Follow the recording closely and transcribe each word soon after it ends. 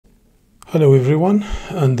Hello everyone,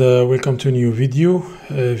 and welcome to a new video.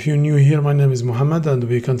 If you're new here, my name is Mohammed, and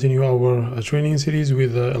we continue our training series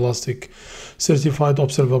with the Elastic Certified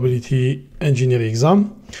Observability Engineer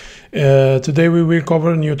exam. Today we will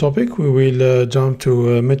cover a new topic. We will jump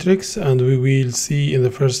to metrics, and we will see in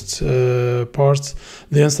the first part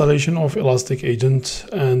the installation of Elastic Agent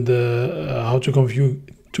and how to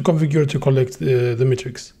configure to collect the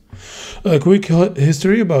metrics. A quick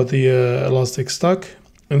history about the Elastic stack.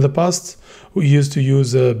 In the past, we used to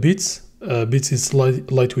use bits. Bits is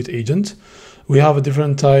lightweight agent. We have a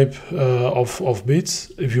different type of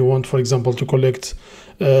bits. If you want, for example, to collect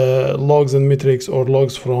logs and metrics or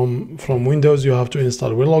logs from Windows, you have to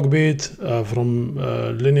install WinLogBit. From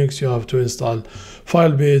Linux, you have to install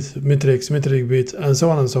FileBit, metric bit, and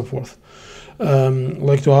so on and so forth.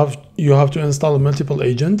 You have to install multiple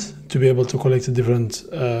agents to be able to collect different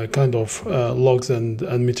kind of logs and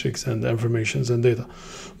metrics and informations and data.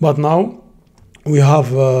 But now we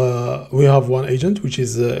have one agent, which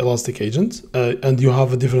is Elastic Agent, and you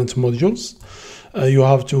have different modules. You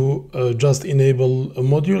have to just enable a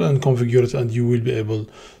module and configure it, and you will be able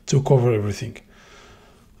to cover everything.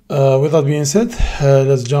 With that being said,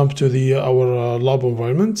 let's jump to our lab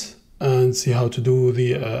environment and see how to do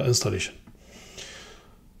the installation.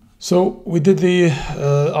 So we did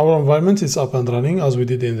our environment is up and running as we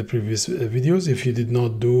did in the previous videos. If you did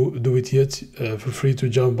not do it yet, feel free to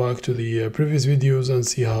jump back to the previous videos and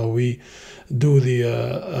see how we do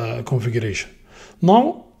the configuration.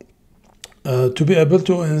 Now, to be able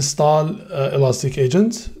to install Elastic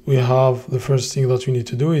Agent, we have the first thing that we need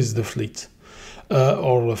to do is the fleet.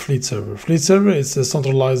 Or a fleet server. Fleet server is a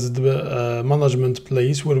centralized management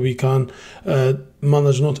place where we can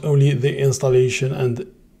manage not only the installation and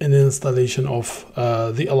an installation of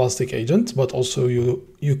the Elastic Agent, but also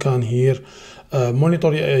you can here monitor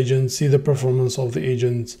the agent, see the performance of the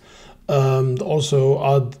agent, and also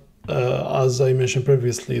add, as I mentioned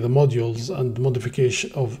previously, the modules and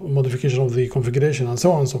modification of the configuration and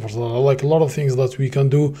so on and so forth. Like a lot of things that we can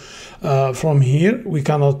do from here. We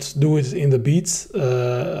cannot do it in the beats.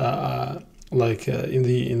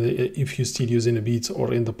 If you still using the beats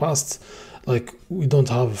or in the past, like we don't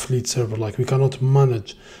have a fleet server, like we cannot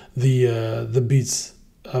manage the beats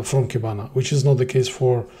from Kibana, which is not the case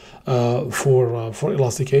for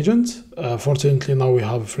Elastic Agent. Fortunately, now we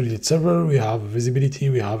have a fleet server, we have visibility,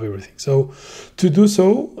 we have everything. So to do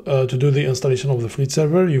the installation of the fleet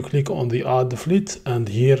server, you click on the add fleet, and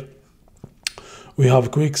here we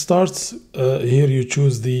have quick starts. Here you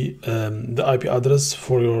choose the IP address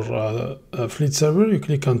for your fleet server. You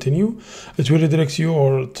click continue. It will redirect you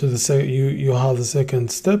or to you have the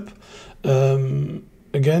second step.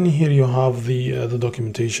 Again, here you have the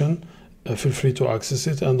documentation. Feel free to access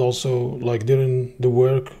it, and also like during the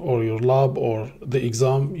work or your lab or the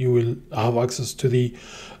exam, you will have access to the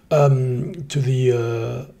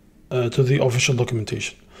official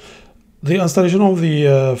documentation. The installation of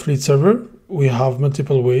the fleet server, we have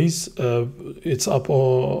multiple ways. It's up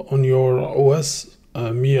on your OS.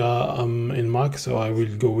 I'm in Mac, so I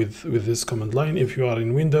will go with this command line. If you are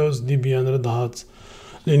in Windows, Debian, Red Hat,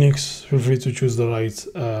 Linux, feel free to choose the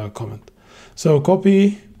right command. So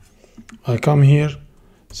copy, I come here,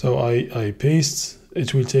 so I paste.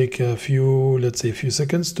 It will take let's say a few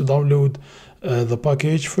seconds to download the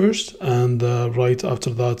package first, and right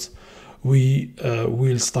after that we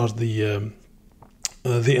will start the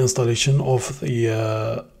installation of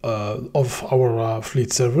our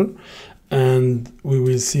fleet server, and we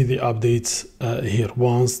will see the updates here.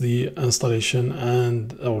 Once the installation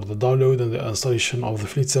or the download and the installation of the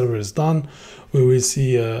fleet server is done, we will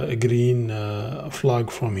see a green flag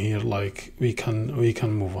from here, like we can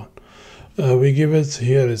move on. We give it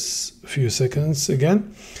here is a few seconds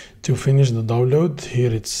again to finish the download.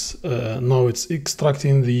 Here it's now it's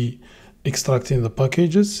extracting the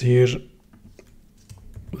packages. Here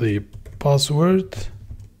the password,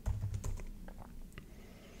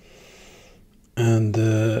 and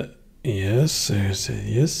yes, I say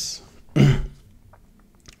yes.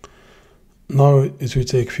 Now it will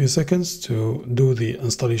take a few seconds to do the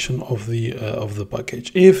installation of the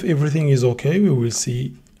package. If everything is okay, we will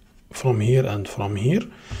see from here and from here.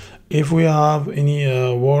 If we have any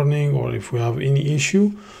warning or if we have any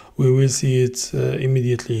issue, we will see it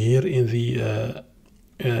immediately here in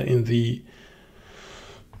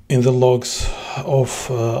the logs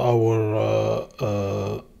of our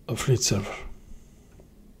fleet server.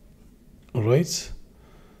 All right.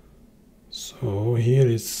 So here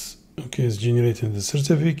it's okay. It's generating the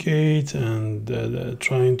certificate and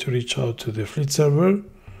trying to reach out to the fleet server.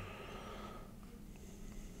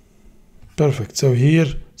 Perfect. So here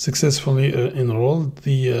successfully enrolled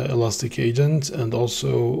the Elastic agent, and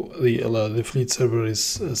also the fleet server is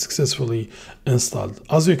successfully installed.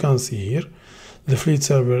 As you can see here, the fleet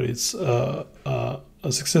server is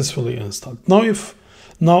successfully installed.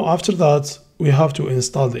 Now after that we have to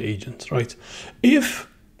install the agent, right? If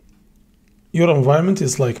your environment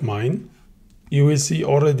is like mine, you will see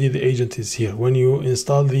already the agent is here. When you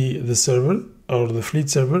install the server or the fleet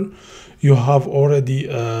server, you have already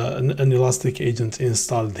an Elastic agent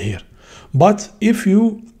installed here. But if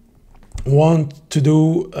you want to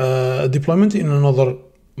do deployment in another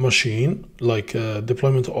machine, like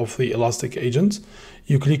deployment of the Elastic agent,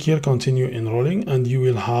 you click here, continue enrolling, and you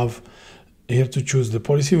will have here to choose the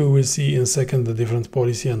policy. We will see in a second the different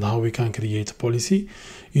policy and how we can create a policy.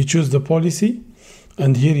 You choose the policy,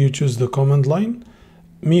 and here you choose the command line.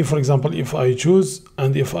 Me, for example, if I choose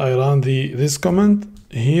and if I run this command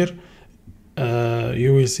here,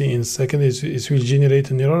 you will see in a second it will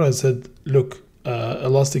generate an error. I said, look,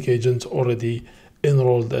 Elastic agent already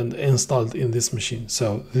enrolled and installed in this machine,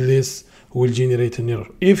 so this will generate an error.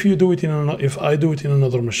 If I do it in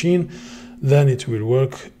another machine, then it will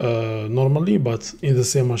work normally, but in the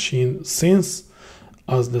same machine,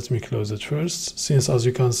 let me close it first. Since, as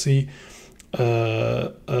you can see,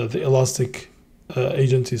 the Elastic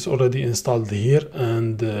agent is already installed here,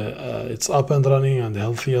 and it's up and running and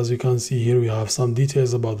healthy. As you can see here, we have some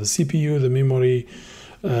details about the CPU, the memory,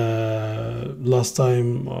 last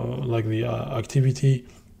time, like the activity.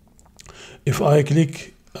 If I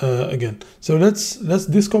click again, so let's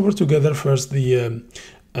discover together first the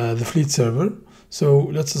fleet server. So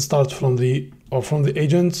let's start from the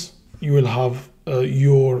agent. You will have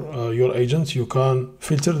your agent. You can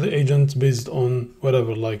filter the agent based on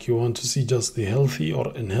whatever, like you want to see just the healthy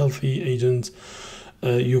or unhealthy agent.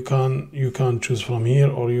 You can choose from here,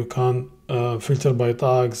 or you can filter by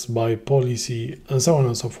tags, by policy, and so on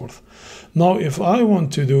and so forth. Now, if I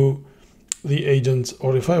want to do the agent,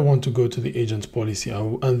 or if I want to go to the agent policy,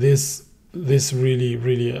 and this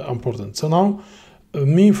really important. So now,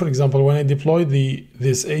 me, for example, when I deploy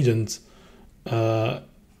this agent,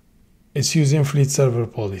 it's using fleet server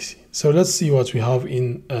policy. So let's see what we have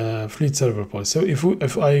in fleet server policy. So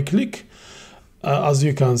if I click, as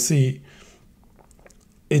you can see,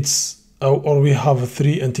 we have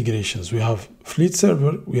three integrations. We have fleet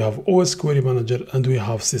server, we have OS query manager, and we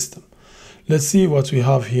have system. Let's see what we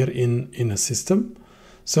have here in a system.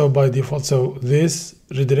 So by default, so this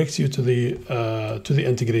redirects you to the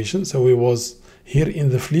integration. So we was here in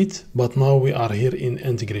the fleet, but now we are here in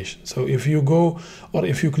integration. So if you go, or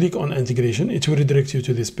if you click on integration, it will redirect you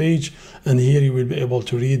to this page, and here you will be able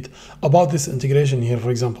to read about this integration. Here, for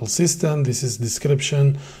example, system, this is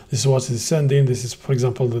description, this is what is sending, this is, for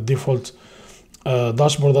example, the default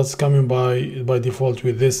dashboard that's coming by default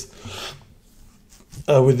with this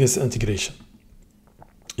integration.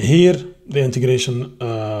 Here, the integration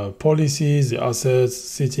policies, the assets,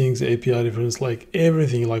 settings, the API reference, like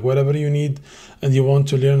everything, like whatever you need and you want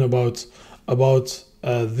to learn about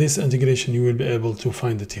this integration, you will be able to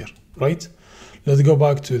find it here, right? Let's go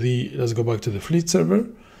back to the fleet server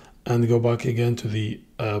and go back again to the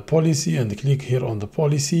policy, and click here on the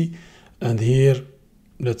policy, and here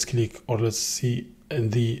let's click, or let's see in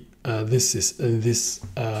the this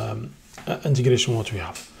integration what we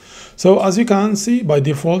have. So as you can see, by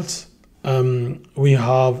default, we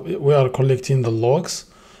are collecting the logs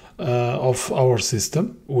of our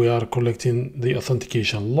system. We are collecting the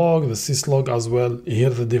authentication log, the syslog as well. Here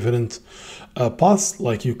the different paths,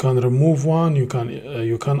 like you can remove one, you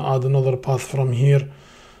can add another path from here,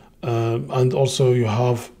 and also you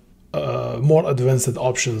have more advanced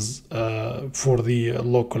options for the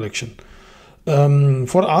log collection.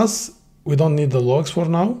 For us, we don't need the logs for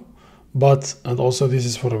now. And also this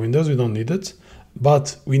is for Windows, we don't need it,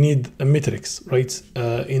 but we need a metrics, right?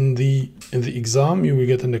 In the exam, you will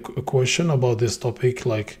get a question about this topic,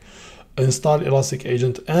 like install Elastic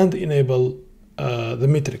agent and enable the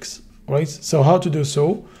metrics, right? So how to do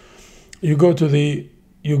so? You go to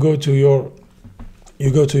your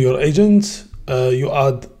agent, you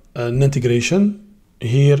add an integration.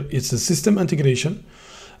 Here it's a system integration,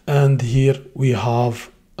 and here we have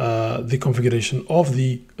the configuration of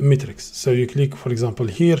the metrics. So you click, for example,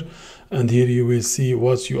 here, and here you will see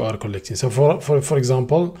what you are collecting. So for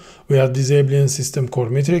example, we are disabling system core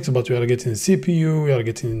metrics, but we are getting CPU, we are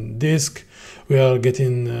getting disk, we are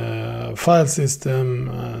getting file system,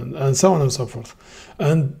 and so on and so forth.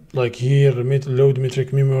 And like here, load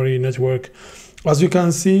metric, memory, network. As you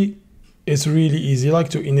can see, it's really easy, like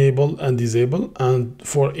to enable and disable. And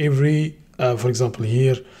for every, for example,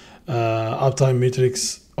 here, uptime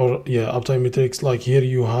metrics, like here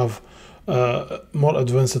you have more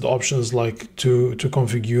advanced options like to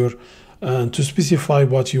configure and to specify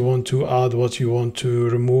what you want to add, what you want to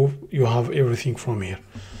remove. You have everything from here.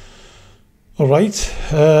 All right,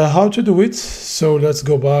 how to do it? So let's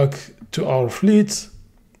go back to our fleet.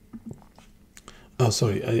 Oh,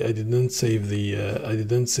 sorry, I didn't save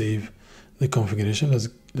the configuration.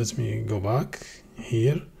 Let me go back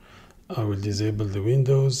here. I will disable the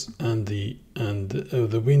windows and the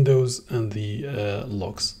windows and the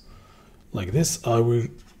logs like this. I will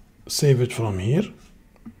save it from here.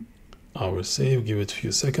 I will save, give it a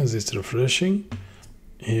few seconds. It's refreshing.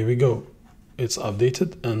 Here we go. It's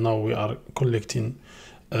updated, and now we are collecting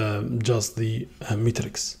just the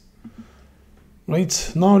metrics.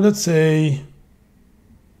 Right, now let's say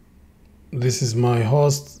this is my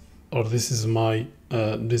host, or this is my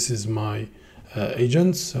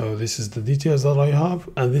agent. So this is the details that I have,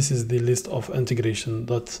 and this is the list of integration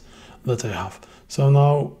that I have. So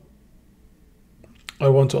now I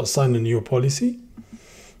want to assign a new policy.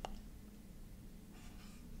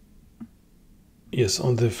 Yes,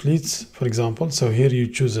 on the fleets, for example. So here you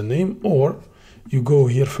choose a name, or you go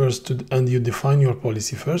here first and you define your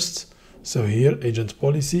policy first. So here, agent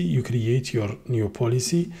policy, you create your new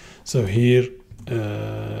policy. So here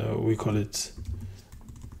we call it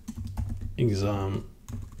exam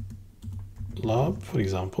lab, for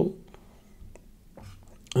example.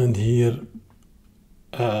 And here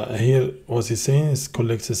what he's saying is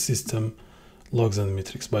collects the system logs and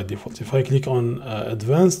metrics by default. If I click on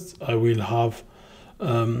advanced, I will have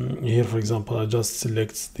here, for example, I just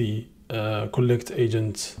select the collect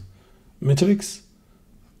agent metrics,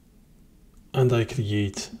 and I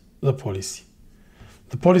create the policy.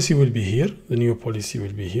 The policy will be here, the new policy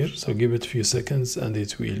will be here. So give it a few seconds and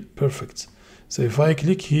it will perfect. So if I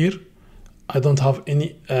click here, I don't have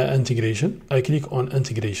any integration. I click on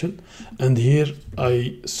integration, and here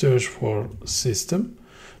I search for system,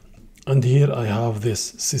 and here I have this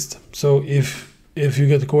system. So if you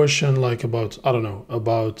get a question like about, I don't know,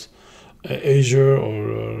 about Azure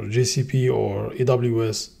or GCP or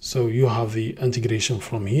AWS, so you have the integration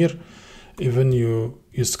from here. Even you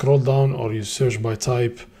scroll down or you search by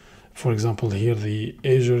type, for example, here the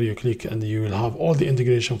Azure, you click and you will have all the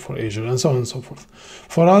integration for Azure, and so on and so forth.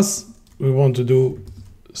 For us, we want to do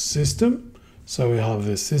system. So we have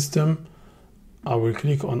the system. I will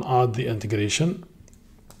click on add the integration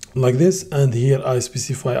like this, and here I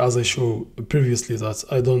specify, as I showed previously, that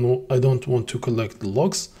I don't want to collect the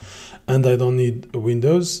logs, and I don't need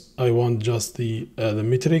Windows. I want just the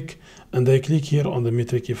metric, and I click here on the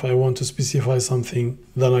metric. If I want to specify something,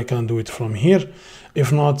 then I can do it from here.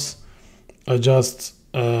 If not, I just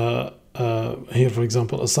here, for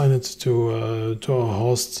example, assign it to a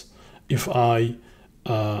host. If I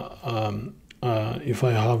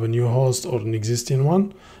have a new host or an existing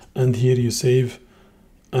one, and here you save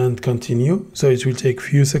and continue. So it will take a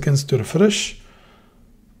few seconds to refresh.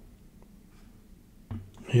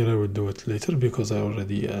 Here I will do it later because I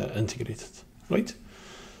already integrated, right?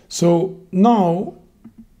 So now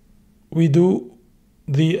we do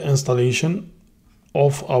the installation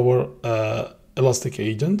of our Elastic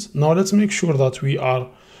agent. Now let's make sure that we are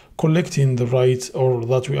collecting the right, or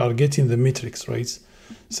that we are getting the metrics, right?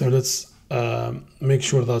 So let's make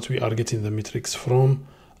sure that we are getting the metrics from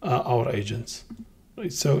our agents.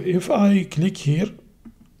 Right, so if I click here,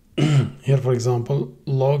 here, for example,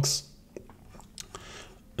 logs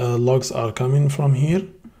are coming from here.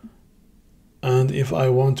 And if I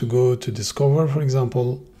want to go to discover, for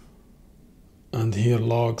example, and here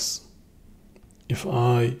logs, if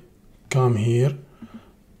I come here,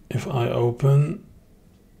 if I open,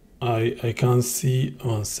 I can see,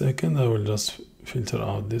 1 second, I will just filter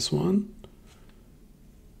out this one.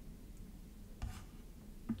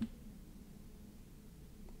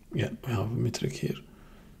 Yeah, we have a metric here.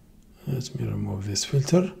 Let me remove this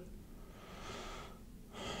filter.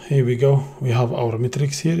 Here we go. We have our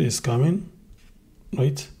metrics here is coming,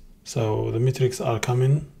 right? So the metrics are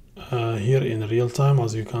coming here in real time,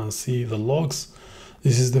 as you can see the logs.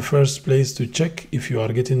 This is the first place to check if you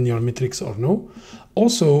are getting your metrics or no.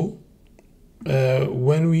 Also,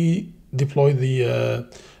 when we deployed the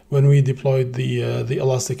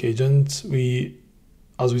Elastic agent,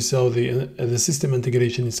 as we saw, the system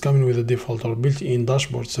integration is coming with a default or built-in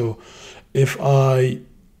dashboard. So if I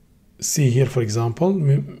see here, for example,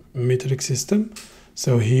 metric system,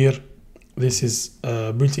 so here this is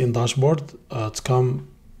a built-in dashboard to come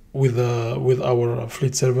with our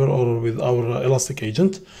fleet server or with our Elastic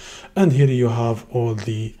agent, and here you have all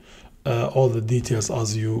the details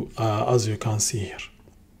as you can see here.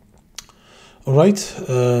 All right,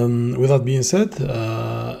 with that being said,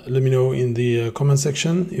 let me know in the comment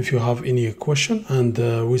section if you have any question, and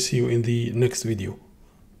we'll see you in the next video.